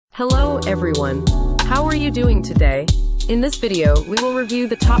Hello everyone. How are you doing today? In this video, we will review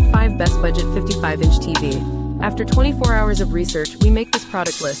the top 5 best budget 55-inch TV. After 24 hours of research, we make this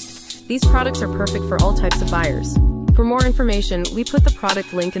product list. These products are perfect for all types of buyers. For more information, we put the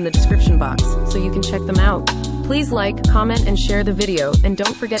product link in the description box, so you can check them out. Please like, comment, and share the video, and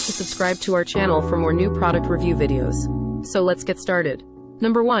don't forget to subscribe to our channel for more new product review videos. So let's get started.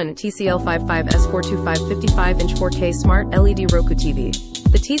 Number 1. TCL 55S425 55-inch 4K Smart LED Roku TV.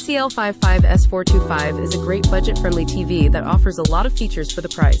 The TCL 55S425 is a great budget-friendly TV that offers a lot of features for the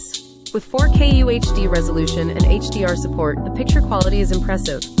price. With 4K UHD resolution and HDR support, the picture quality is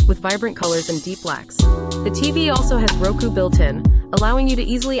impressive, with vibrant colors and deep blacks. The TV also has Roku built in, allowing you to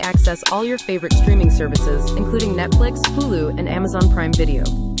easily access all your favorite streaming services, including Netflix, Hulu, and Amazon Prime Video.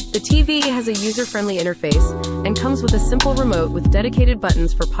 The TV has a user-friendly interface, and comes with a simple remote with dedicated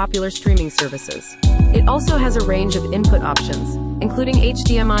buttons for popular streaming services. It also has a range of input options, including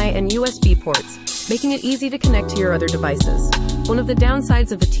HDMI and USB ports, making it easy to connect to your other devices. One of the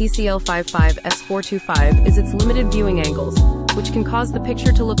downsides of the TCL 55S425 is its limited viewing angles, which can cause the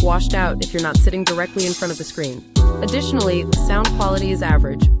picture to look washed out if you're not sitting directly in front of the screen. Additionally, the sound quality is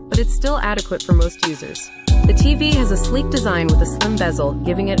average, but it's still adequate for most users. The TV has a sleek design with a slim bezel,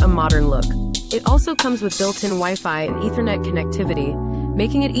 giving it a modern look. It also comes with built-in Wi-Fi and Ethernet connectivity,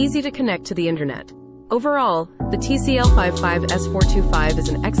 making it easy to connect to the internet. Overall, the TCL 55S425 is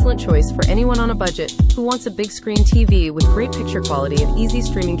an excellent choice for anyone on a budget who wants a big screen TV with great picture quality and easy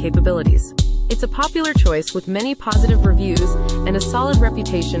streaming capabilities. It's a popular choice with many positive reviews and a solid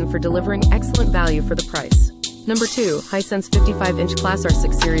reputation for delivering excellent value for the price. Number 2. Hisense 55-inch Class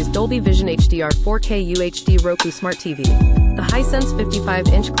R6 Series Dolby Vision HDR 4K UHD Roku Smart TV. The Hisense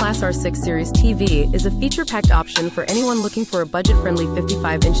 55-inch Class R6 Series TV is a feature-packed option for anyone looking for a budget-friendly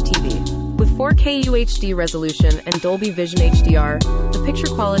 55-inch TV. With 4K UHD resolution and Dolby Vision HDR, the picture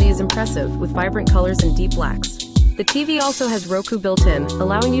quality is impressive, with vibrant colors and deep blacks. The TV also has Roku built in,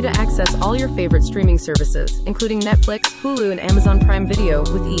 allowing you to access all your favorite streaming services, including Netflix, Hulu, and Amazon Prime Video,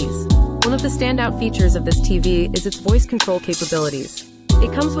 with ease. One of the standout features of this TV is its voice control capabilities.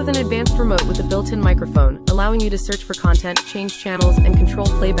 It comes with an advanced remote with a built-in microphone, allowing you to search for content, change channels, and control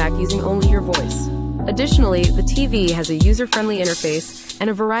playback using only your voice. Additionally, the TV has a user-friendly interface and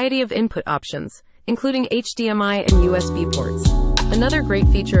a variety of input options, including HDMI and USB ports. Another great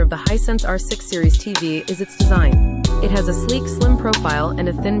feature of the Hisense R6 Series TV is its design. It has a sleek, slim profile and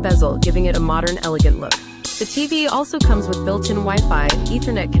a thin bezel, giving it a modern, elegant look. The TV also comes with built-in Wi-Fi and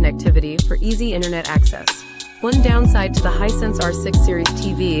Ethernet connectivity for easy internet access. One downside to the Hisense R6 Series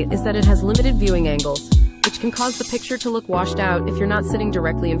TV is that it has limited viewing angles, which can cause the picture to look washed out if you're not sitting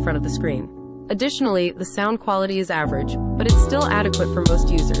directly in front of the screen. Additionally, the sound quality is average, but it's still adequate for most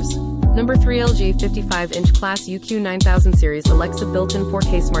users. Number 3. LG 55-inch Class UQ9000 Series Alexa built-in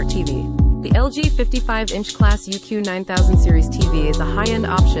 4K Smart TV. The LG 55-inch Class UQ9000 Series TV is a high-end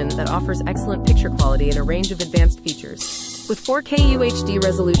option that offers excellent picture quality and a range of advanced features. With 4K UHD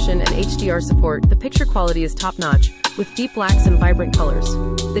resolution and HDR support, the picture quality is top-notch, with deep blacks and vibrant colors.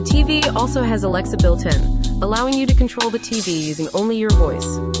 The TV also has Alexa built-in, allowing you to control the TV using only your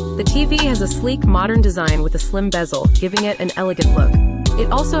voice. The TV has a sleek, modern design with a slim bezel, giving it an elegant look.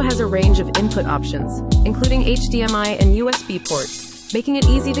 It also has a range of input options, including HDMI and USB ports, making it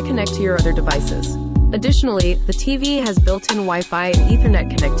easy to connect to your other devices. Additionally, the TV has built-in Wi-Fi and Ethernet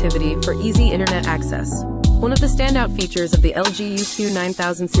connectivity for easy internet access. One of the standout features of the LG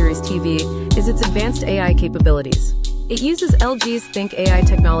UQ9000 Series TV is its advanced AI capabilities. It uses LG's Think AI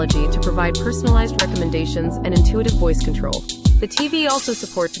technology to provide personalized recommendations and intuitive voice control. The TV also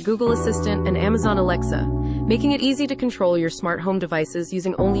supports Google Assistant and Amazon Alexa, making it easy to control your smart home devices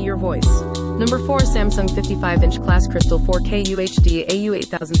using only your voice. Number 4. Samsung 55-inch Class Crystal 4K UHD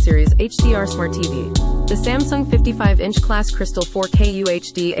AU8000 Series HDR Smart TV. The Samsung 55-inch Class Crystal 4K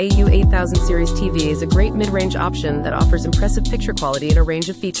UHD AU8000 Series TV is a great mid-range option that offers impressive picture quality and a range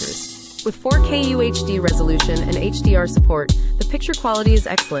of features. With 4K UHD resolution and HDR support, the picture quality is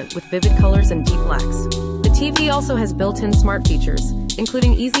excellent, with vivid colors and deep blacks. The TV also has built-in smart features,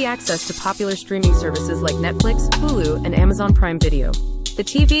 including easy access to popular streaming services like Netflix, Hulu, and Amazon Prime Video. The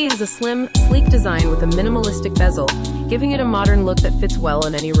TV has a slim, sleek design with a minimalistic bezel, giving it a modern look that fits well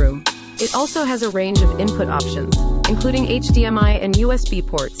in any room. It also has a range of input options, including HDMI and USB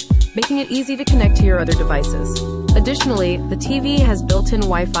ports, making it easy to connect to your other devices. Additionally, the TV has built-in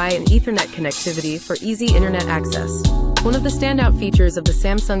Wi-Fi and Ethernet connectivity for easy internet access. One of the standout features of the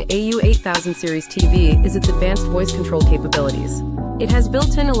Samsung AU8000 Series TV is its advanced voice control capabilities. It has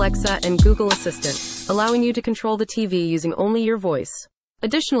built-in Alexa and Google Assistant, allowing you to control the TV using only your voice.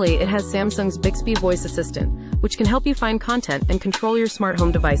 Additionally, it has Samsung's Bixby voice assistant, which can help you find content and control your smart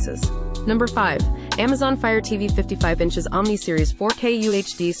home devices. Number 5. Amazon Fire TV 55 inches Omni Series 4K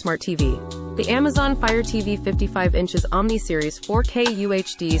UHD Smart TV. The Amazon Fire TV 55 inches Omni Series 4K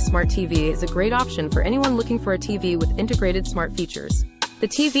UHD Smart TV is a great option for anyone looking for a TV with integrated smart features. The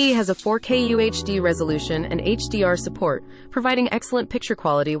TV has a 4K UHD resolution and HDR support, providing excellent picture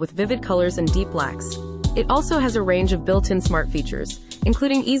quality with vivid colors and deep blacks. It also has a range of built-in smart features,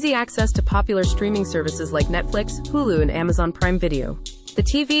 including easy access to popular streaming services like Netflix, Hulu, and Amazon Prime Video. The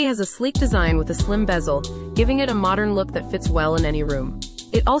TV has a sleek design with a slim bezel, giving it a modern look that fits well in any room.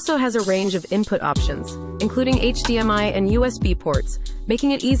 It also has a range of input options, including HDMI and USB ports,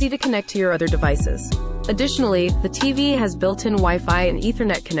 making it easy to connect to your other devices. Additionally, the TV has built-in Wi-Fi and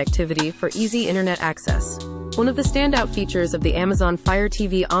Ethernet connectivity for easy internet access. One of the standout features of the Amazon Fire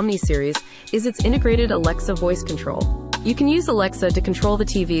TV Omni series is its integrated Alexa voice control. You can use Alexa to control the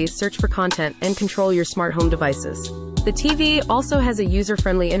TV, search for content, and control your smart home devices. The TV also has a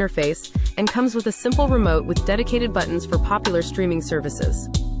user-friendly interface and comes with a simple remote with dedicated buttons for popular streaming services.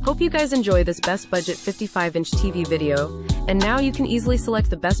 Hope you guys enjoy this best budget 55-inch TV video, and now you can easily select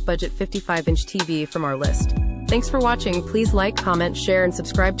the best budget 55-inch TV from our list. Thanks for watching. Please like, comment, share, and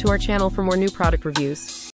subscribe to our channel for more new product reviews.